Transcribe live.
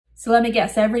So let me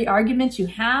guess, every argument you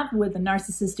have with a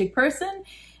narcissistic person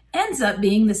ends up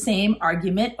being the same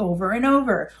argument over and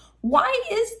over. Why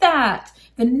is that?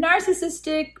 The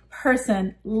narcissistic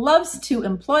person loves to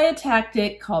employ a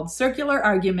tactic called circular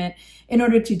argument in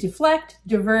order to deflect,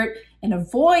 divert, and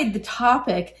avoid the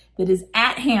topic that is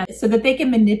at hand so that they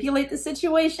can manipulate the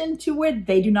situation to where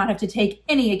they do not have to take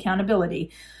any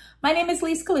accountability. My name is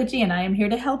Lise Colucci, and I am here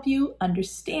to help you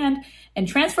understand and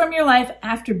transform your life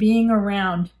after being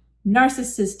around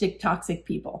narcissistic, toxic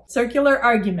people. Circular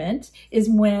argument is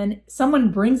when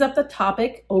someone brings up the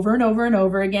topic over and over and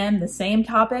over again, the same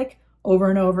topic over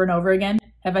and over and over again.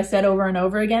 Have I said over and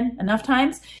over again enough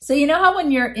times? So you know how when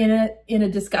you're in a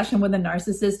discussion with a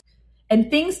narcissist and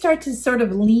things start to sort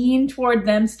of lean toward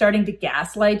them starting to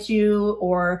gaslight you,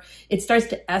 or it starts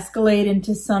to escalate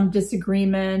into some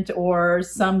disagreement or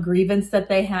some grievance that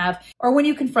they have, or when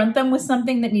you confront them with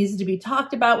something that needs to be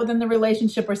talked about within the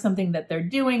relationship or something that they're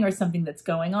doing or something that's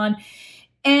going on,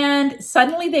 and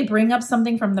suddenly they bring up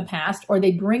something from the past, or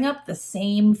they bring up the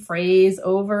same phrase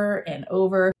over and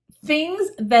over, things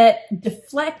that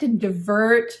deflect and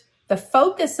divert the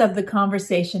focus of the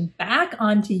conversation back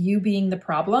onto you being the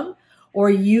problem, or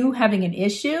you having an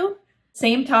issue,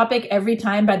 same topic every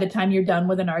time by the time you're done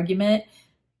with an argument,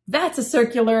 that's a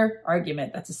circular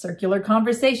argument. That's a circular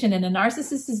conversation. And a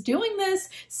narcissist is doing this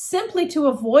simply to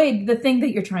avoid the thing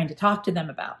that you're trying to talk to them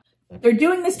about. They're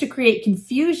doing this to create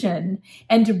confusion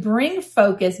and to bring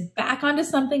focus back onto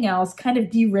something else, kind of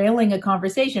derailing a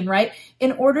conversation, right?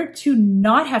 In order to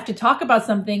not have to talk about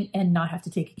something and not have to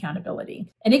take accountability.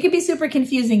 And it can be super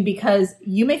confusing because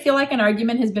you may feel like an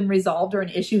argument has been resolved or an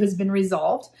issue has been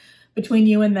resolved between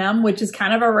you and them, which is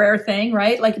kind of a rare thing,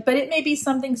 right? But it may be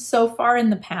something so far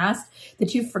in the past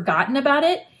that you've forgotten about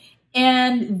it,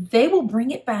 and they will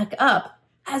bring it back up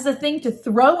as a thing to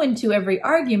throw into every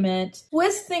argument,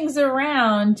 twist things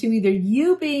around to either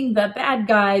you being the bad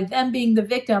guy, them being the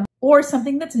victim, or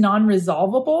something that's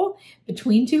non-resolvable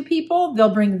between two people. They'll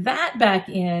bring that back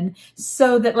in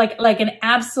so that like an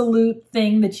absolute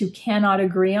thing that you cannot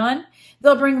agree on,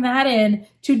 they'll bring that in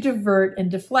to divert and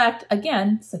deflect,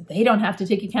 again, so they don't have to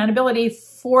take accountability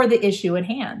for the issue at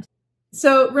hand.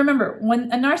 So remember,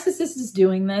 when a narcissist is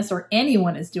doing this, or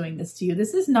anyone is doing this to you,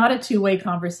 this is not a two-way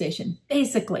conversation.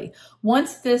 Basically,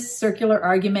 once this circular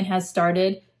argument has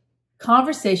started,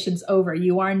 conversation's over.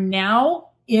 You are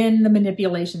now in the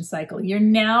manipulation cycle. You're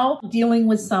now dealing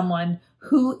with someone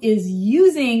who is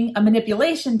using a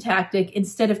manipulation tactic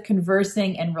instead of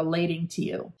conversing and relating to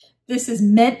you. This is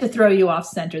meant to throw you off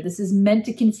center. This is meant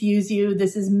to confuse you.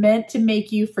 This is meant to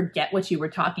make you forget what you were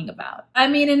talking about. I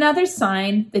mean, another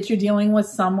sign that you're dealing with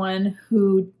someone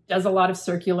who does a lot of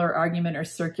circular argument or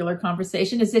circular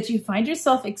conversation is that you find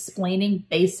yourself explaining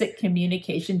basic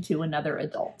communication to another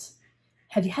adult.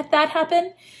 Have you had that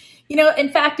happen? You know, in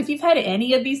fact, if you've had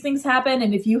any of these things happen,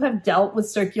 and if you have dealt with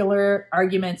circular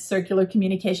arguments, circular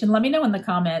communication, let me know in the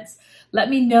comments. Let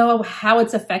me know how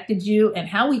it's affected you and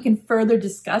how we can further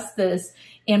discuss this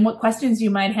and what questions you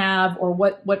might have or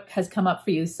what has come up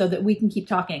for you so that we can keep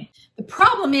talking. The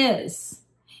problem is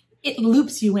it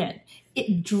loops you in.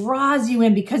 It draws you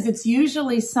in because it's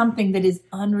usually something that is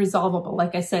unresolvable.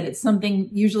 Like I said, it's something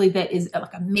usually that is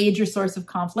like a major source of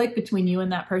conflict between you and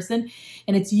that person.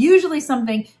 And it's usually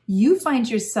something you find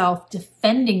yourself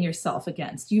defending yourself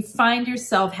against. You find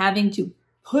yourself having to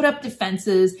put up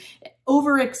defenses,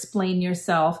 over-explain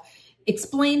yourself,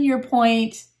 explain your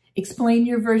point, explain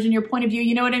your version, your point of view,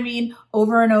 you know what I mean?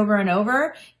 Over and over and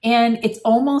over. And it's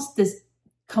almost this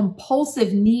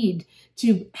compulsive need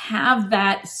to have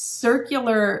that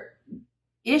circular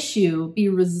issue be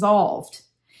resolved.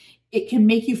 It can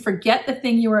make you forget the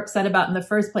thing you were upset about in the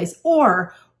first place,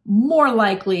 or more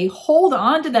likely hold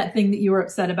on to that thing that you were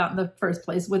upset about in the first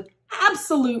place with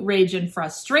absolute rage and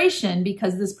frustration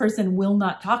because this person will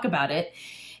not talk about it.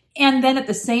 And then at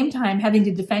the same time, having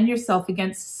to defend yourself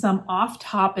against some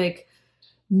off-topic,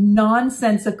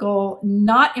 nonsensical,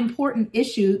 not important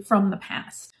issue from the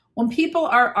past. When people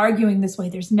are arguing this way,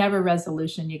 there's never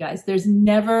resolution, you guys. There's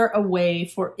never a way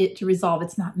for it to resolve.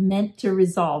 It's not meant to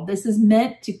resolve. This is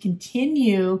meant to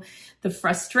continue the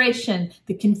frustration,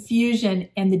 the confusion,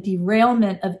 and the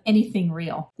derailment of anything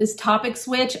real. This topic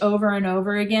switch over and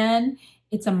over again,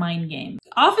 it's a mind game.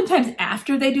 Oftentimes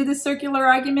after they do this circular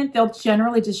argument, they'll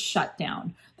generally just shut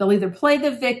down. They'll either play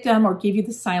the victim or give you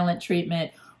the silent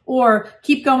treatment, or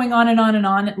keep going on and on and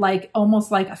on, like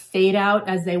almost like a fade out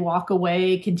as they walk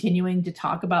away, continuing to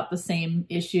talk about the same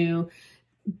issue.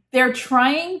 They're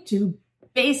trying to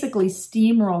basically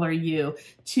steamroller you,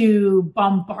 to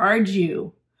bombard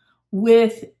you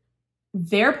with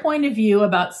their point of view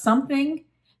about something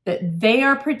that they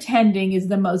are pretending is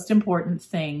the most important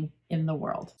thing in the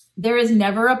world. There is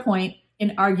never a point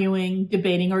in arguing,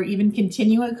 debating, or even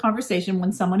continuing a conversation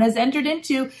when someone has entered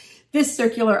into this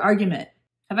circular argument.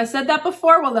 Have I said that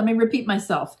before? Well, let me repeat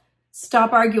myself.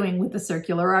 Stop arguing with the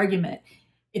circular argument.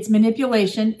 It's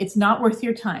manipulation. It's not worth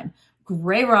your time.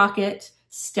 Gray rocket,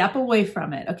 step away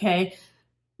from it, okay?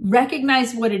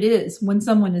 Recognize what it is when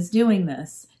someone is doing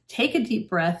this. Take a deep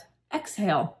breath,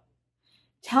 exhale.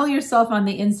 Tell yourself on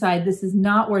the inside, this is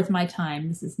not worth my time.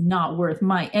 This is not worth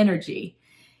my energy.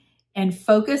 And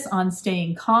focus on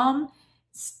staying calm,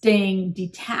 staying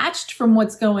detached from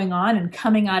what's going on and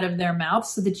coming out of their mouth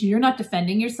so that you're not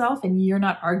defending yourself and you're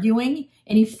not arguing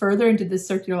any further into this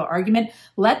circular argument.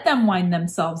 Let them wind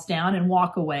themselves down and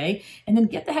walk away, and then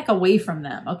get the heck away from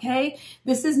them, okay?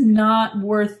 This is not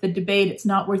worth the debate. It's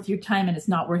not worth your time, and it's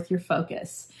not worth your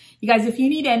focus. You guys, if you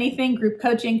need anything, group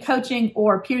coaching,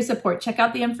 or peer support, check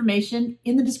out the information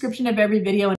in the description of every video.